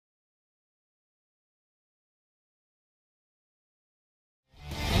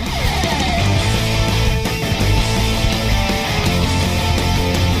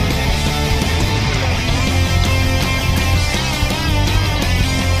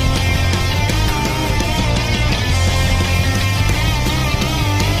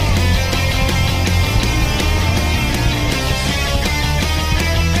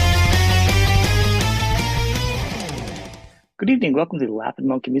welcome to the Laughing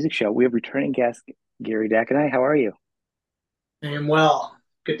Monkey Music Show. We have returning guest Gary Dacanay. How are you? I am well.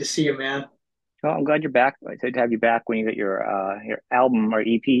 Good to see you, man. Well, I'm glad you're back. I said to have you back when you get your album or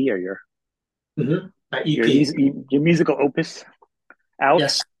EP or My your EP. music your musical opus out.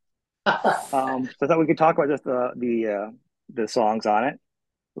 Yes. So I thought we could talk about just the songs on it,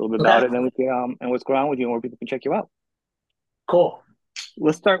 a little bit about Okay. it, and then we can and what's going on with you and where people can check you out. Cool.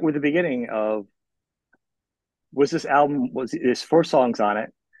 Let's start with the beginning of was this album was there's four songs on it.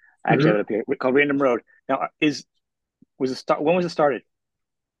 I actually have hmm it up here called Random Road. Now is was it start when was it started?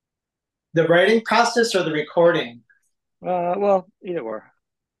 The writing process or the recording? Well, either or.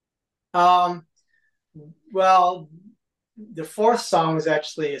 Um, well, the fourth song is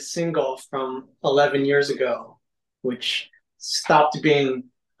actually a single from 11 years ago, which stopped being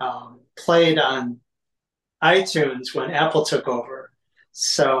played on iTunes when Apple took over.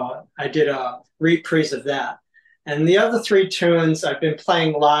 So I did a reprise of that. And the other three tunes I've been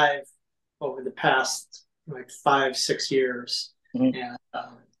playing live over the past like 5, 6 years. Mhm. And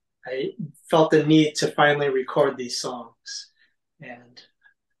I felt the need to finally record these songs. And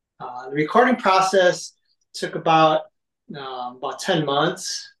the recording process took about 10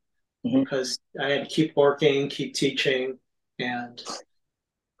 months Mhm. because I had to keep working, keep teaching, and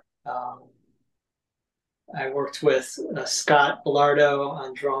um, I worked with Scott Bellardo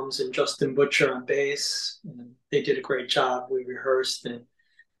on drums and Justin Butcher on bass. And they did a great job. We rehearsed and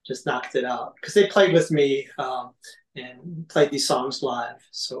just knocked it out because they played with me and played these songs live.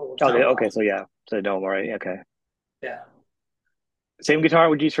 So it worked Oh, out well. okay. So yeah, so no, all right. Okay. Yeah. Same guitar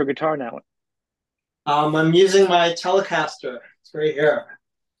would you use for guitar now? I'm using my Telecaster. It's right here.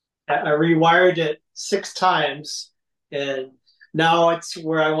 I rewired it 6 times and now it's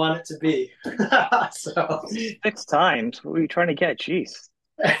where I want it to be. So, 6 times. What were you trying to get? Jeez.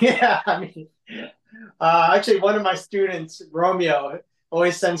 yeah, I mean, actually, one of my students, Romeo,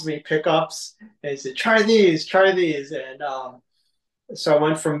 always sends me pickups and he said, try these. And so I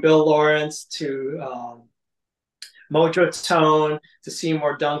went from Bill Lawrence to Mojo Tone to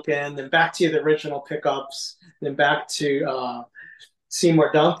Seymour Duncan, then back to the original pickups, then back to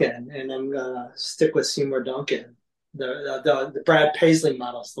Seymour Duncan. And I'm going to stick with Seymour Duncan. The Brad Paisley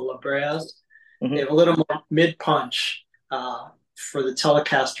models, the La Breas, they Hmm. have a little more mid punch for the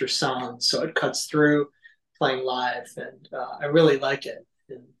Telecaster sound, so it cuts through playing live, and I really like it.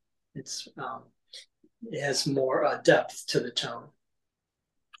 And it's it has more depth to the tone.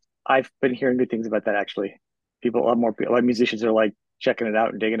 I've been hearing good things about that actually. A lot of musicians are like checking it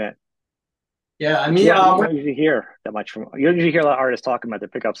out and digging it, Yeah, I which mean, you don't usually hear that much from. You don't usually hear a lot of artists talking about their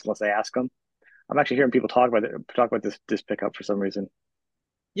pickups unless they ask them. I'm actually hearing people talk about this pickup for some reason.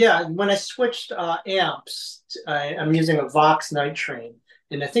 yeah. When I switched amps, I'm using a Vox Night Train,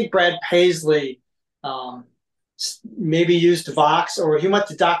 and I think Brad Paisley um, maybe used Vox, or he went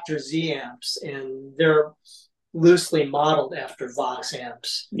to Dr. Z amps, and they're loosely modeled after Vox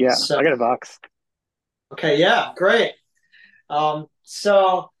amps. Yeah, So, I got a Vox. okay, yeah, great.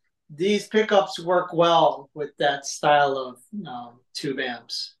 So these pickups work well with that style of tube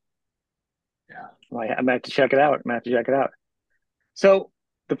amps. Yeah. I'm gonna have to check it out. I'm gonna have to check it out. So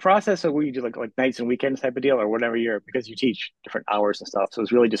the process of where you do like nights and weekends type of deal or whatever you're because you teach different hours and stuff. So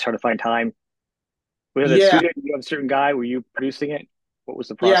it's really just trying to find time. We have a Yeah. studio. You have a certain guy. Were you producing it? What was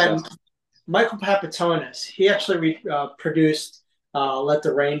the Yeah. process? And Michael Papatonis, he actually produced Let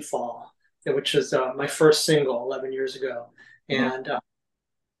the Rain Fall, which was my first single 11 years ago. Hmm. And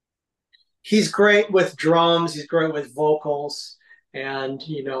he's great with drums, he's great with vocals. And,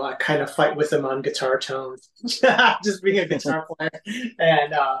 I kind of fight with him on guitar tones, just being a guitar player.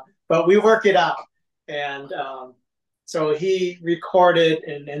 And, but we work it out. And so he recorded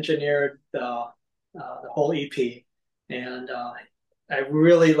and engineered the whole EP. And I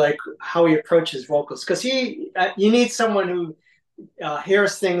really like how he approaches vocals because you need someone who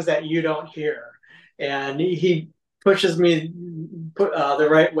hears things that you don't hear, and he pushes me the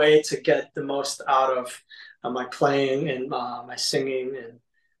right way to get the most out of my playing and my singing, and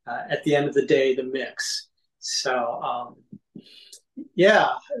at the end of the day, the mix. So yeah,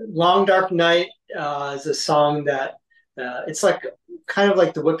 "Long Dark Night" is a song that it's like kind of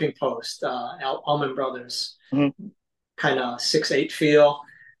like the Whipping Post, Allman Brothers, Hmm. kind of 6/8 feel,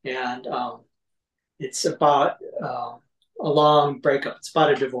 and it's about a long breakup. It's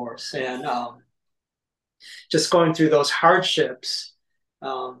about a divorce, and just going through those hardships.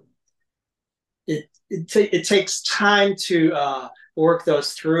 Um, it takes time to work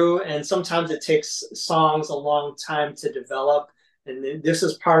those through, and sometimes it takes songs a long time to develop. And this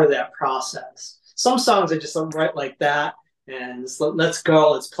is part of that process. Some songs I just don't write like that, and let's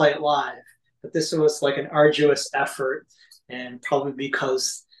go, let's play it live. But this was like an arduous effort, and probably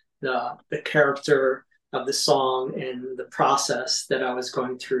because the character of the song and the process that I was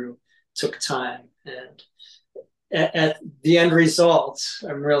going through took time. And at the end result,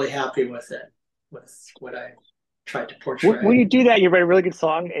 I'm really happy with it, with what I tried to When portray. you do that, you write a really good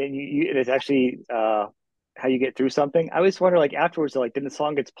song, and it is actually how you get through something. I always wonder, like afterwards, like, then the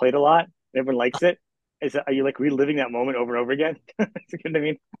song gets played a lot, and everyone likes it. Are you like reliving that moment over and over again? You know what I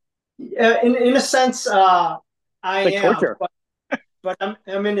mean? In a sense, I It's like am, torture. but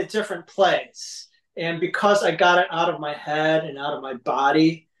I'm in a different place, and because I got it out of my head and out of my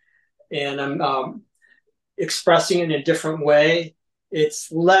body, and I'm expressing it in a different way,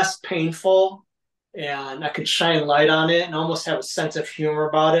 it's less painful, and I could shine light on it and almost have a sense of humor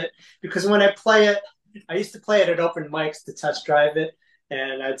about it. Because when I play it, I used to play it at open mics to test drive it,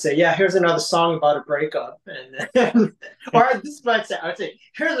 and I'd say, "Yeah, here's another song about a breakup," and or this is what I'd say. I would say,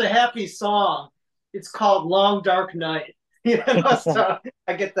 "Here's a happy song. It's called Long Dark Night." So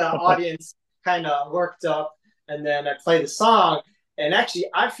I get the audience kind of worked up, and then I play the song, and actually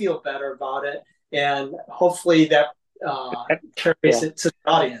I feel better about it, and hopefully that carries Yeah. it to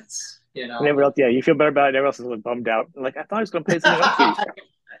the audience. You And know. everyone else, yeah, you feel better about it. Everyone else is like bummed out. Like, I thought I was going to play something upbeat.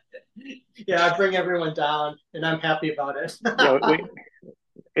 Yeah, I bring everyone down, and I'm happy about it. Yeah,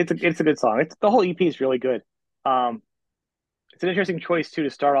 it's a good song. It's the whole EP is really good. Um, it's an interesting choice too to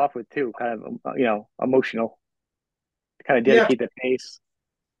start off with too, kind of emotional, to kind of Yeah, dedicate the pace.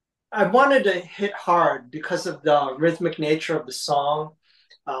 I wanted to hit hard because of the rhythmic nature of the song.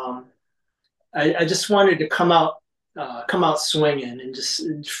 Um, I just wanted to come out swinging, and just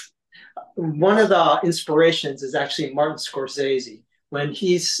one of the inspirations is actually Martin Scorsese. When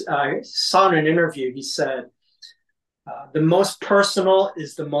he's saw in an interview, he said, "The most personal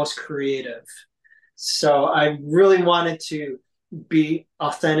is the most creative." So I really wanted to be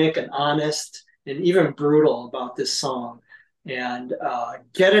authentic and honest and even brutal about this song, and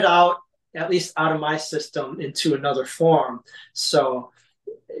get it out, at least out of my system, into another form. So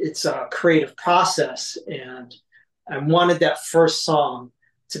it's a creative process, and I wanted that first song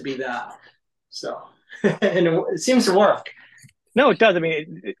to be that. So, and it seems to work. No, it does. I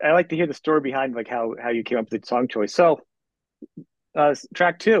mean, I like to hear the story behind like how you came up with the song choice. So,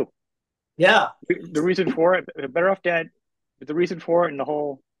 track two, Yeah. the reason for it, Better Off Dead, the reason for it, and the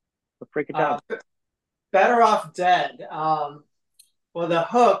whole. Let's break it down. Uh, Better Off Dead. Well, the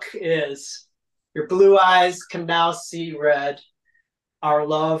hook is your blue eyes can now see red. Our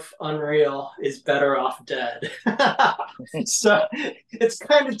love unreal is better off dead. So it's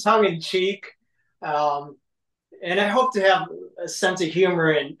kind of tongue in cheek. Um, and I hope to have a sense of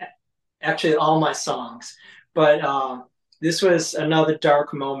humor in actually all my songs. But this was another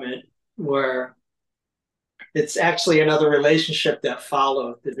dark moment where it's actually another relationship that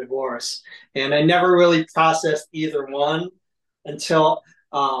followed the divorce. And I never really processed either one until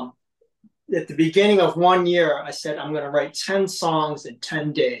at the beginning of one year, I said, I'm going to write 10 songs in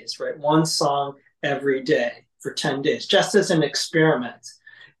 10 days, write one song every day for 10 days, just as an experiment.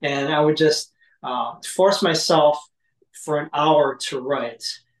 And I would just force myself for an hour to write.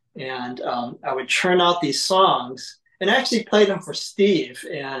 And I would churn out these songs and actually play them for Steve.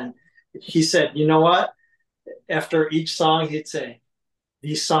 And he said, you know what? After each song, he'd say,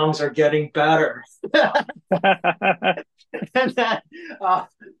 these songs are getting better. And then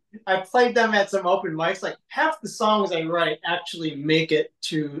I played them at some open mics. Like half the songs I write actually make it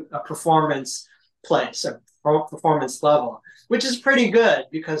to a performance place, a performance level, which is pretty good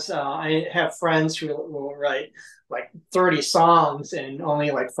because I have friends who will write like 30 songs and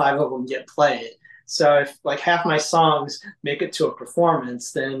only like five of them get played. So if like half my songs make it to a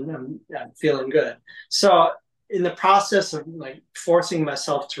performance, then I'm feeling good. So in the process of like forcing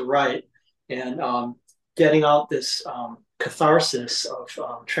myself to write and getting out this catharsis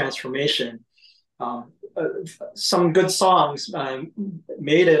of transformation. Some good songs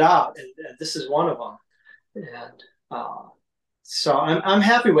made it out, and this is one of them. And so I'm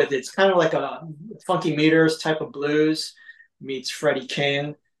happy with it. It's kind of like a Funky Meters type of blues meets Freddie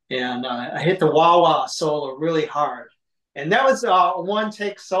King, and I hit the wah wah solo really hard, and that was a one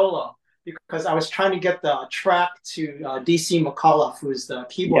take solo because I was trying to get the track to DC McAuliffe, who's the Yeah.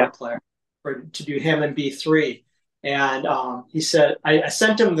 keyboard player, to do Hammond B3. And he said, I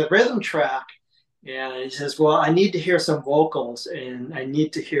sent him the rhythm track, and he says, well, I need to hear some vocals, and I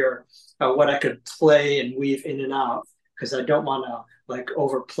need to hear what I could play and weave in and out because I don't want to like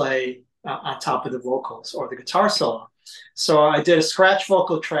overplay on top of the vocals or the guitar solo. So I did a scratch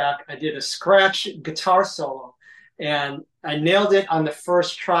vocal track, I did a scratch guitar solo, and I nailed it on the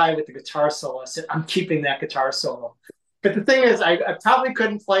first try with the guitar solo. I said, I'm keeping that guitar solo. But the thing is, I probably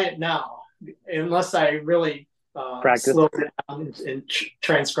couldn't play it now unless I really Practice. slowed it down and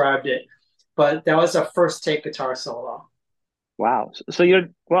transcribed it. But that was a first take guitar solo. Wow. So you're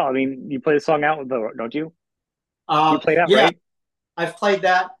well. I mean, you play the song out with the, don't you? You play that, Yeah, right? I've played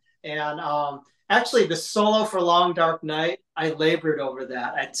that, and actually, the solo for Long Dark Night, I labored over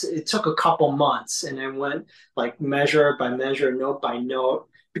that. It took a couple months, and I went like measure by measure, note by note,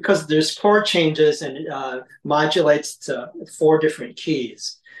 because there's chord changes and it modulates to four different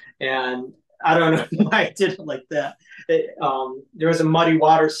keys. And I don't know why I did it like that. There was a Muddy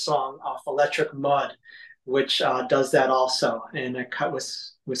Waters song off Electric Mud, which does that also, and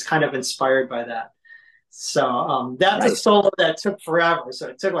was kind of inspired by that. So that's a Nice. solo that took forever. So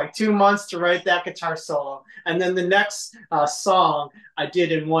it took like 2 months to write that guitar solo, and then the next song I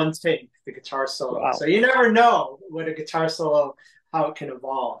did in one take, the guitar solo. So Wow. you never know what a guitar solo how it can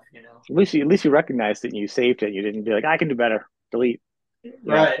evolve. At least you recognized it and you saved it. You didn't be like, I can do better. Delete. You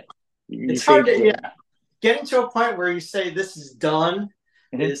know, Right? you It's hard saved to, the. yeah. Getting to a point where you say this is done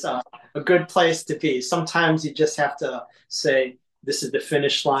Mhm. is a good place to be. Sometimes you just have to say this is the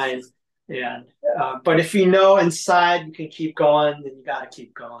finish line, and but if you know inside you can keep going, then you got to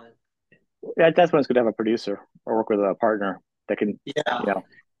keep going. That's when it's good to have a producer or work with a partner that can, Yeah, you know,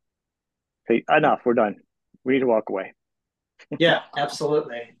 say, enough, we're done. We need to walk away. yeah,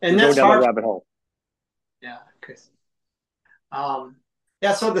 absolutely, We're and going that's down that hard. rabbit hole. Yeah, because um,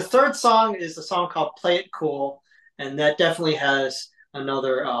 yeah. So the third song is a song called "Play It Cool," and that definitely has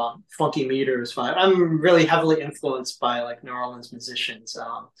another funky meters vibe. I'm really heavily influenced by like New Orleans musicians,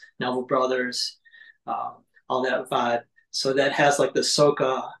 Neville Brothers, um, all that vibe. So that has like the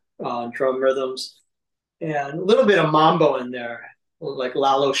soca drum rhythms and a little bit of mambo in there, like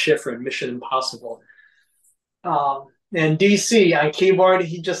Lalo Schifrin, Mission Impossible. And DC on keyboard,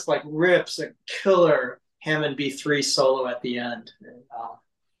 he just like rips a killer Hammond B3 solo at the end. And,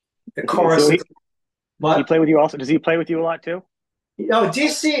 the So chorus is he what? play with you also? Does he play with you a lot too?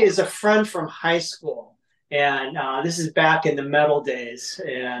 DC is a friend from high school, and this is back in the metal days,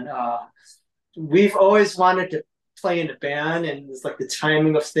 and we've always wanted to play in a band, and it's like the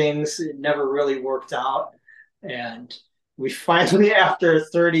timing of things it never really worked out, and we finally, after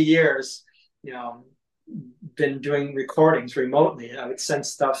 30 years, you know, been doing recordings remotely. I would send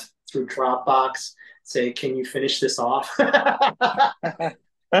stuff through Dropbox, say, "Can you finish this off?"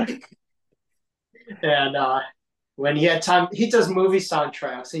 And when he had time, he does movie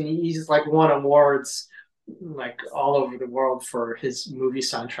soundtracks, and he's like won awards like all over the world for his movie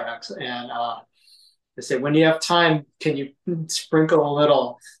soundtracks. And they say, when you have time, can you sprinkle a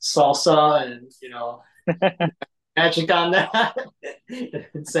little salsa and magic on that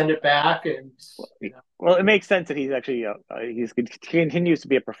and send it back? And you know, Well, it makes sense that he's actually he continues to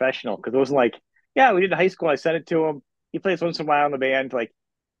be a professional because it wasn't like, yeah, we did in high school. I sent it to him. He plays once in a while in the band. Like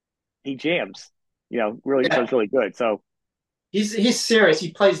he jams, really yeah, does really good. So he's serious.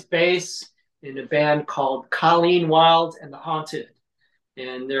 He plays bass in a band called Colleen Wild and the Haunted,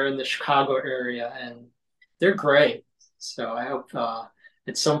 and they're in the Chicago area, and they're great. So I hope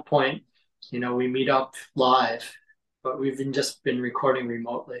at some point, we meet up live, but just been recording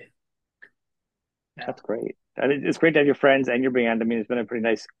remotely. Yeah. that's great. And it's great to have your friends and your band. I mean, it's been a pretty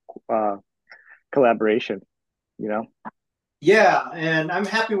nice uh, collaboration. You know, Yeah, and I'm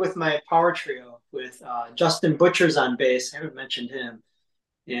happy with my power trio with Justin Butcher's on bass. I haven't mentioned him.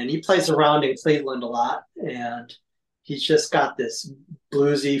 And he plays around in Cleveland a lot. And he's just got this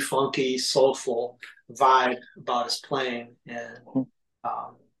bluesy, funky, soulful vibe about his playing. And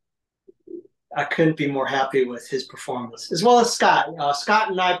um, I couldn't be more happy with his performance, as well as Scott. Scott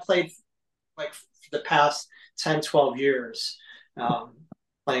and I played like for the past 10, 12 years, um,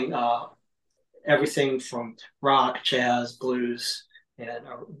 playing everything from rock, jazz, blues, and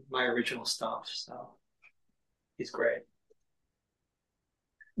my original stuff. So he's great.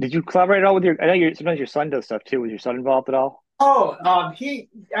 did you collaborate at all with your? I know sometimes your son does stuff too. Was your son involved at all? Oh, he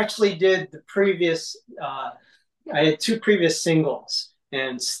actually did the previous. I had two previous singles,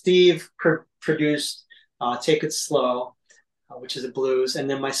 and Steve produced "Take It Slow," which is a blues, and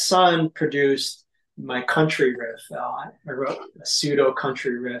then my son produced my country riff. I wrote a pseudo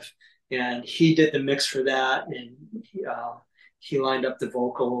country riff, and he did the mix for that, and he lined up the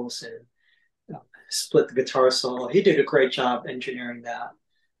vocals and split the guitar solo. He did a great job engineering that,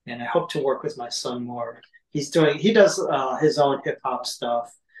 and I hope to work with my son more. He does his own hip hop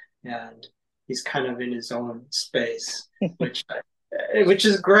stuff, and he's kind of in his own space, which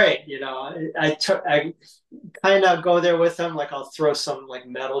is great. I kind of go there with him. Like I'll throw some like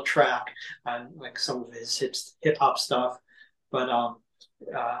metal track on like some of his hip hop stuff, but uh,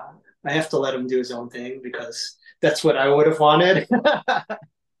 I have to let him do his own thing because that's what I would have wanted.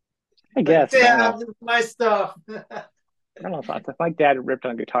 I Like, guess. I don't Dad, know. this is my stuff. I don't know if my dad had ripped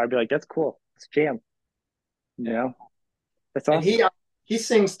on guitar, I'd be like, that's cool. Let's jam. You Yeah. know, that's And awesome. he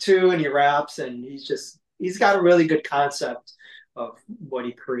sings too, and he raps, and he's got a really good concept of what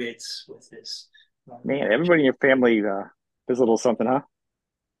he creates with his Man, music. everybody in your family does a little something, huh?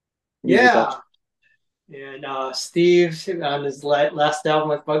 Musical, Yeah. And Steve on his last album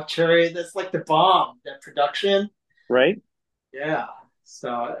with Bug Cherry, that's like the bomb, that production. right? Yeah.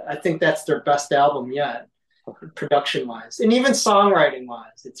 So I think that's their best album yet, production wise. And even songwriting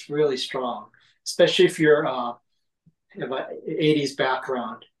wise, it's really strong, especially if you're have an 80s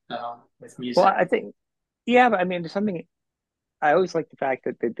background with Well, music. I think, yeah, but I mean, there's something I always like the fact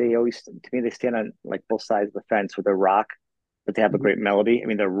that they always, to me, they stand on like both sides of the fence with their rock, but they have a Mhm. great melody. I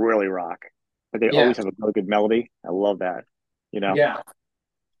mean, they're really rock, but they Yeah. always have a really good melody. I love that. You know, Yeah.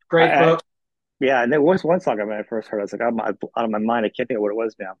 Great I hook. yeah. And there was one song when I first heard, I was like, I'm out of my mind. I can't think of what it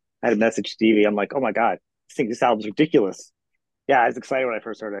was now. I had a message Stevie. I'm like, oh my god, this album's ridiculous. Yeah, I was excited when I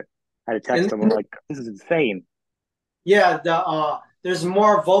first heard it. I had to text And, him. I'm and like, this is insane. yeah, there's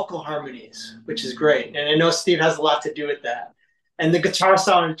more vocal harmonies, which is great. And I know Steve has a lot to do with that. And the guitar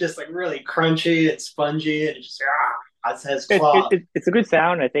sound is just like really crunchy and spongy and it's just it has claws. It's a good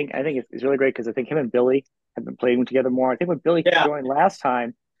sound. I think it's really great because I think him and Billy have been playing together more. I think when Billy Yeah. joined last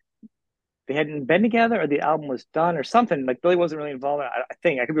time, they hadn't been together or the album was done or something. Like Billy wasn't really involved. I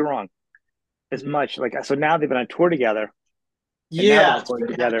think I could be wrong as Mhm. much. Like so now they've been on tour together and now they're Yeah, it's recording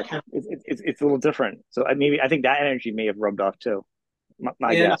really have together. chem- It's a little different. So I think that energy may have rubbed off too.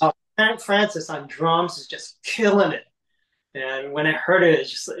 My and guess. Frank Francis on drums is just killing it. And when I heard it,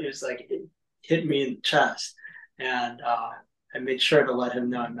 it was like it hit me in the chest. And I made sure to let him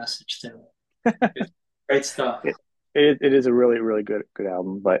know I messaged him. It's great stuff. It, it is a really good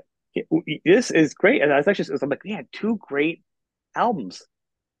album, but this is great. And I was actually I'm like, man, two great albums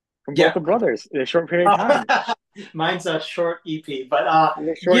from both Yeah. the brothers in a short period of time. Mine's a short EP, but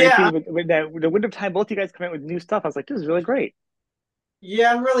The short yeah, EP with the Wind of Time, both you guys come out with new stuff. I was like, this is really great.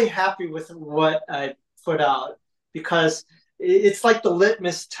 yeah, I'm really happy with what I put out because it's like the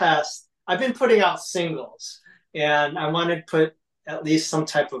litmus test. I've been putting out singles, and I wanted to put at least some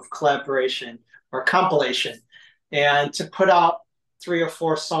type of collaboration or compilation, and to put out 3 or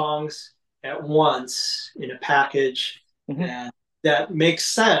 4 songs at once in a package, Hmm. and that makes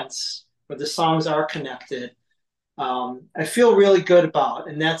sense, where the songs are connected. I feel really good about,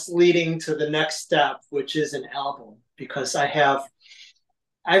 and that's leading to the next step, which is an album, because I have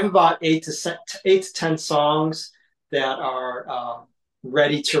about 8 to 10 songs that are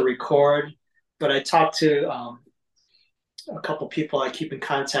ready to record. But I talked to a couple people I keep in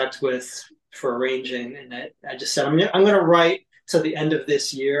contact with for arranging, and I just said I'm going to write to the end of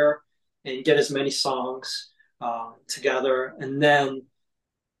this year and get as many songs together, and then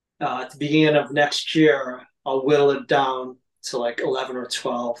at the beginning of next year I'll whittle it down to like 11 or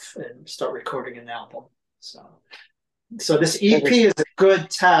 12 and start recording an album. So this EP Perfect. is a good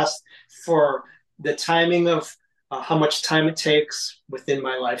test for the timing of how much time it takes within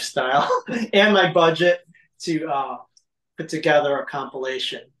my lifestyle and my budget to put together a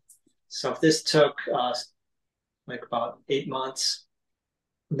compilation. So if this took like about 8 months,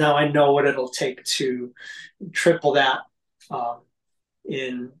 now I know what it'll take to triple that um,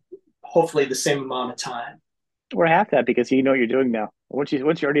 in hopefully the same amount of time. Or half that because you know what you're doing now. Once you're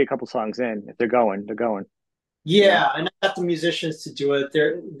already a couple songs in, if they're going, they're going. You know. Yeah, and I got the musicians to do it.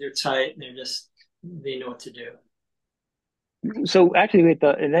 They're tight. They know what to do. So actually, with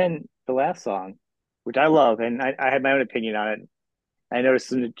and then the last song, which I love, and I had my own opinion on it. I noticed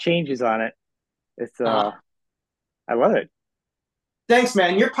some changes on it. It's Uh, I love it. Thanks,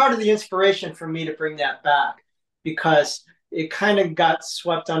 man. You're part of the inspiration for me to bring that back because it kind of got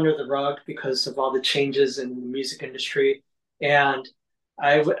swept under the rug because of all the changes in the music industry. And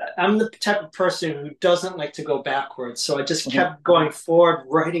I'm the type of person who doesn't like to go backwards. So I just Hmm. kept going forward,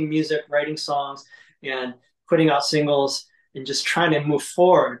 writing music, writing songs, and putting out singles and just trying to move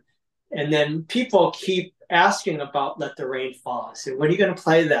forward. And then people keep asking about Let the Rain Fall. I said, when are you going to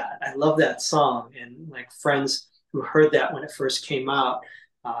play that? I love that song. And like friends who heard that when it first came out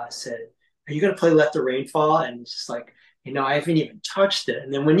said, "Are you going to play Let the Rain Fall?" And it's just like, I haven't even touched it.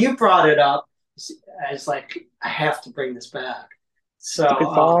 And then when you brought it up, I was like, I have to bring this back. So It's a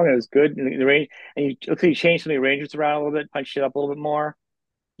good song. It was good. And the range, and you looks like you changed some of the arrangements around a little bit, punched it up a little bit more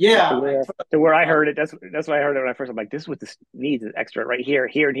yeah, to I where put I heard it. That's why I heard it when I first. I'm like, this is what this needs is extra right here,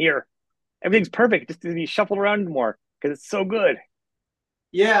 here, and here. Everything's perfect. Just to be shuffled around more because it's so good.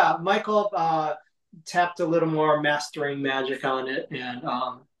 yeah, Michael tapped a little more mastering magic on it, and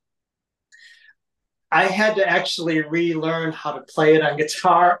I had to actually relearn how to play it on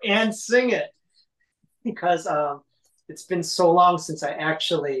guitar and sing it because it's been so long since I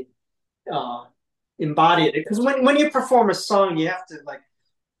actually uh, embodied it. Because when you perform a song, you have to like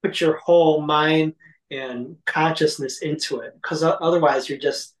put your whole mind and consciousness into it, because otherwise you're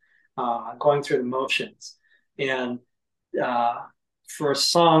just going through the motions. And uh, for a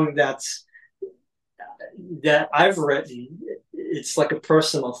song that I've written, it's like a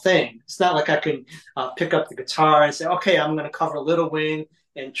personal thing. It's not like I can pick up the guitar and say, okay, I'm going to cover Little Wing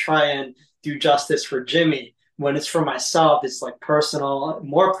and try and do justice for Jimmy. When it's for myself, it's like personal,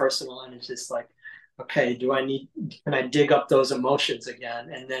 more personal, and it's just like, okay, can I dig up those emotions again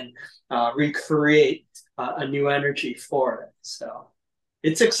and then recreate a new energy for it? So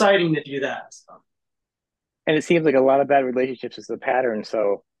it's exciting to do that. So. And it seems like a lot of bad relationships is the pattern.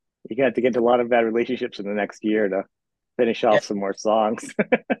 So you're gonna have to get into a lot of bad relationships in the next year to finish Yeah, off some more songs.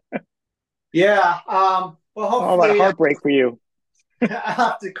 yeah. Well, All that hopefully heartbreak for you. I'll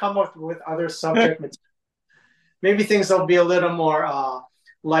have to come up with other subject material. Maybe things will be a little more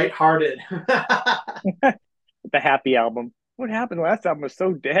lighthearted. The happy album. What happened? Last album was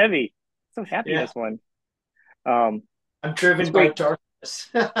so heavy. So happy Yeah, this one. Um, I'm it's driven by great. darkness.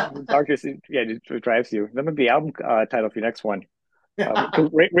 Darkest, yeah, it drives you. That might be album title for your next one.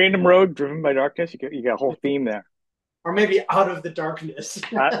 Random Road, Driven by Darkness. You got a whole theme there. Or maybe out of the darkness.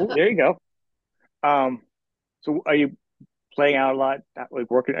 Ooh, there you go. Um, so are you playing out a lot? Like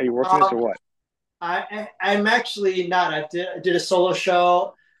working? Are you working this or um, what? I'm actually not. I did a solo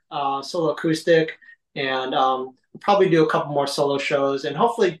show, solo acoustic, and I'll probably do a couple more solo shows and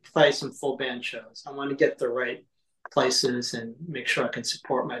hopefully play some full band shows. I want to get the right places and make sure I can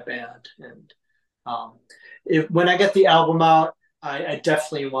support my band. And um, when I get the album out, I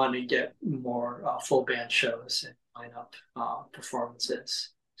definitely want to get more full band shows and line up performances.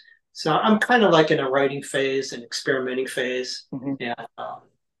 So I'm kind of like in a writing phase and experimenting phase, Hmm. and uh,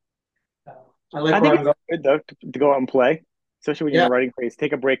 I like I where think I'm it's going. good though to go out and play, especially when you're in Yeah, a writing phase.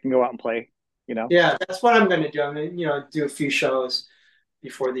 Take a break and go out and play. You know. yeah, that's what I'm going to do. I'm going to, do a few shows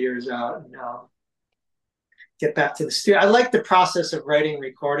before the year's out and get back to the studio. I like the process of writing and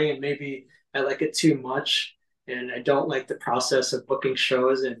recording, and maybe I like it too much, and I don't like the process of booking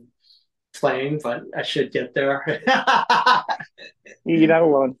shows and playing, but I should get there. You're not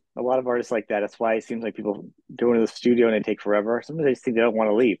alone. A lot of artists like that. That's why it seems like people go into the studio and they take forever. Sometimes they just think they don't want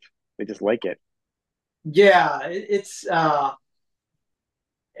to leave. They just like it. Yeah, it's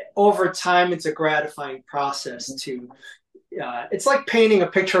over time, it's a gratifying process Mhm. to it's like painting a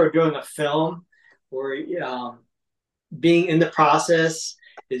picture or doing a film where being in the process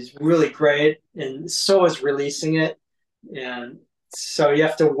is really great, and so is releasing it. And so you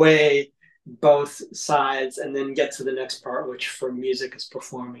have to weigh both sides and then get to the next part, which for music is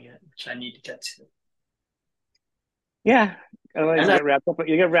performing it, which I need to get to. Yeah. Otherwise, And I,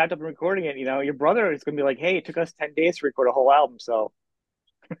 You get wrapped up in recording it. You know, your brother is going to be like, "Hey, it took us 10 days to record a whole album." So,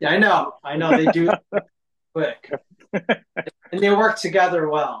 yeah, I know they do it quick, and they work together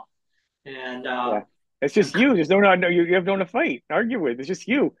well. And yeah, it's I'm just you. There's no, you have no one to fight, argue with. It's just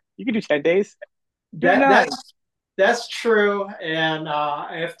you. You can do 10 days. Do that nine. that's true, and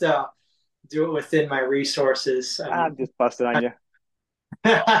I have to do it within my resources. I'm just busted on you.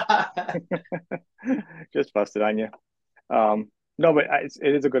 Just busted on you. No, but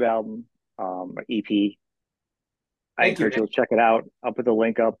it is a good album. EP. I Thank you, encourage man. you to check it out. I'll put the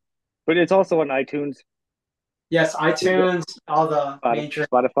link up. But it's also on iTunes, Yes, iTunes, all the major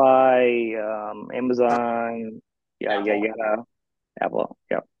Spotify, Amazon, yada yada Apple. yada, Apple.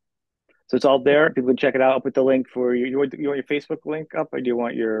 Yeah. So it's all there. People can check it out. I'll put the link for you. You want your Facebook link up, or do you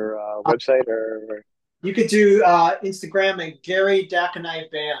want your website or? You could do Instagram at Gary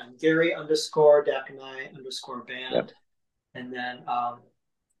Dacanay Band, Gary underscore Dacanay underscore Yep. band. And then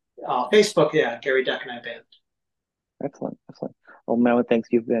Facebook, yeah, Gary Dacanay Band. Excellent. Excellent. Well, man, thanks.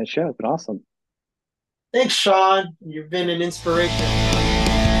 You've been a show. It's been awesome. Thanks, Sean. You've been an inspiration.